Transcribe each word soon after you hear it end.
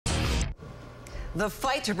The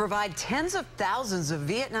fight to provide tens of thousands of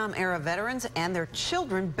Vietnam-era veterans and their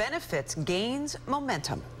children benefits gains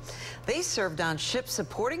momentum. They served on ships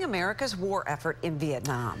supporting America's war effort in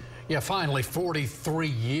Vietnam. Yeah, finally, 43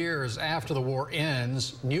 years after the war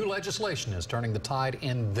ends, new legislation is turning the tide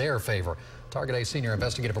in their favor. Target A senior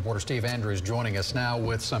investigative reporter Steve Andrews joining us now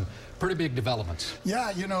with some pretty big developments.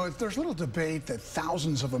 Yeah, you know, there's little debate that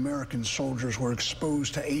thousands of American soldiers were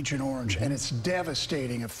exposed to Agent Orange and its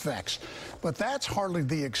devastating effects. But that's hardly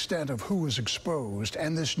the extent of who was exposed,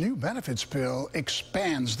 and this new benefits bill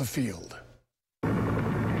expands the field.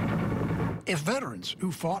 If veterans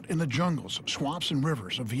who fought in the jungles, swamps, and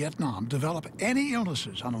rivers of Vietnam develop any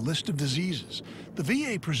illnesses on a list of diseases, the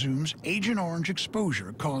VA presumes Agent Orange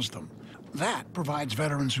exposure caused them. That provides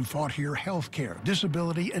veterans who fought here health care,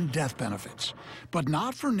 disability, and death benefits, but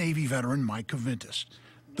not for Navy veteran Mike Cavintis.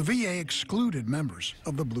 The VA excluded members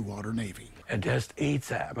of the Blue Water Navy. It just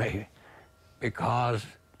eats at me because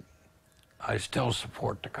I still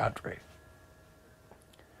support the country.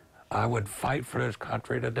 I would fight for this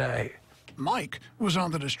country today. Mike was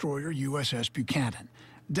on the destroyer USS Buchanan.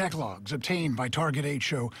 Deck logs obtained by Target 8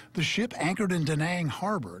 show the ship anchored in Da Nang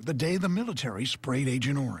Harbor the day the military sprayed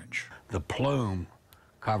Agent Orange. The plume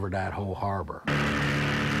covered that whole harbor.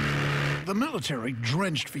 The military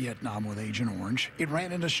drenched Vietnam with Agent Orange. It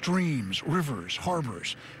ran into streams, rivers,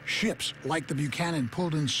 harbors. Ships like the Buchanan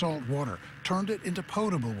pulled in salt water, turned it into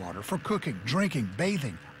potable water for cooking, drinking,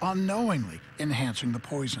 bathing, unknowingly enhancing the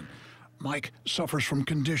poison. Mike suffers from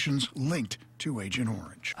conditions linked to Agent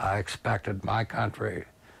Orange. I expected my country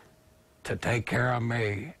to take care of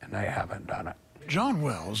me, and they haven't done it. John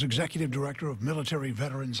Wells, executive director of Military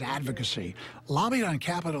Veterans Advocacy, lobbied on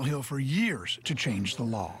Capitol Hill for years to change the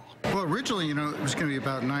law. Well, originally, you know, it was going to be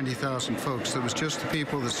about 90,000 folks. That was just the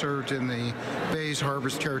people that served in the bays,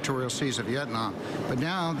 harbors, territorial seas of Vietnam. But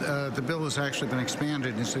now the bill has actually been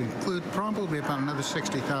expanded and to include probably about another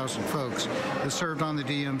 60,000 folks that served on the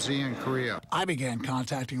DMZ in Korea. I began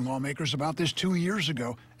contacting lawmakers about this 2 years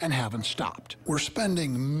ago and haven't stopped. We're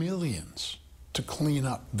spending millions to clean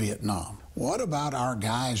up Vietnam. What about our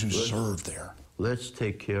guys who served there? Let's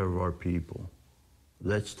take care of our people.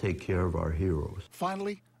 Let's take care of our heroes.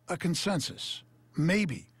 Finally, a consensus,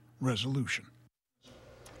 maybe resolution.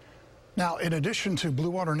 Now, in addition to Blue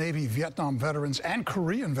Water Navy Vietnam veterans and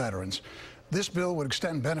Korean veterans, this bill would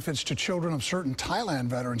extend benefits to children of certain Thailand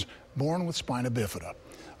veterans born with spina bifida.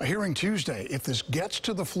 A hearing Tuesday. If this gets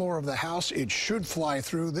to the floor of the House, it should fly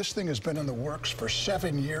through. This thing has been in the works for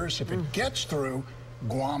 7 years. If it gets through,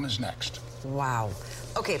 Guam is next. Wow.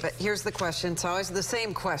 Okay, but here's the question. It's always the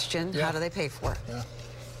same question. Yeah. How do they pay for it? Yeah.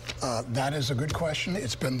 That is a good question.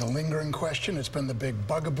 It's been the lingering question. It's been the big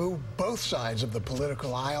bugaboo. Both sides of the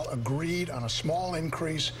political aisle agreed on a small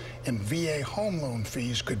increase in VA home loan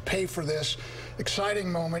fees could pay for this.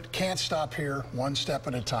 Exciting moment. Can't stop here. One step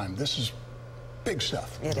at a time. This is big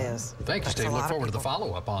stuff. It is. Thank you, Steve. Look forward to the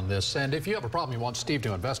follow-up on this. And if you have a problem you want Steve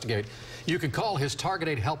to investigate, you can call his Target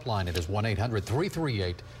 8 helpline. It is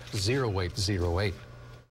 1-800-338-0808.